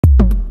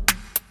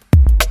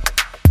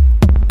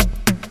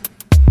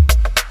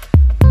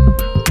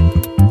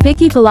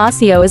Vicky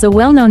Palacio is a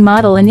well-known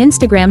model and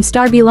Instagram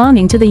star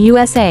belonging to the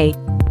USA.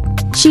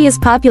 She is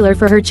popular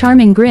for her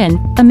charming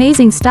grin,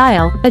 amazing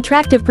style,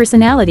 attractive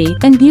personality,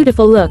 and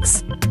beautiful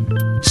looks.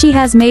 She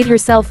has made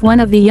herself one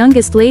of the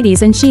youngest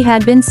ladies and she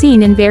had been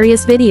seen in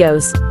various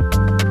videos.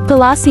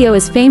 Palacio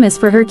is famous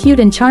for her cute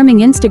and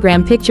charming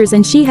Instagram pictures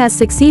and she has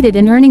succeeded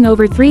in earning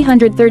over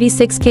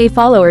 336,000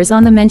 followers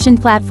on the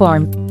mentioned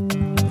platform.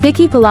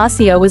 Vicky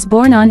Palacio was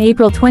born on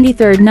April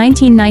 23,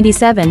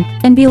 1997,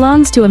 and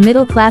belongs to a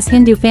middle-class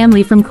Hindu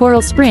family from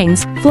Coral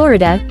Springs,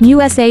 Florida,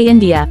 USA,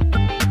 India.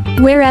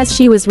 Whereas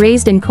she was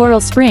raised in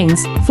Coral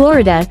Springs,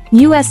 Florida,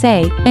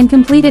 USA, and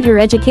completed her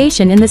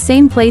education in the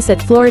same place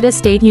at Florida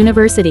State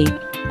University.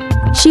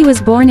 She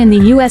was born in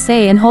the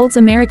USA and holds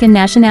American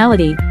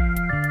nationality.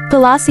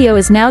 Palacio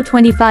is now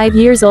 25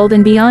 years old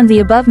and beyond the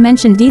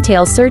above-mentioned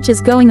details search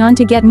is going on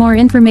to get more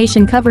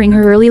information covering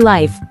her early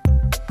life.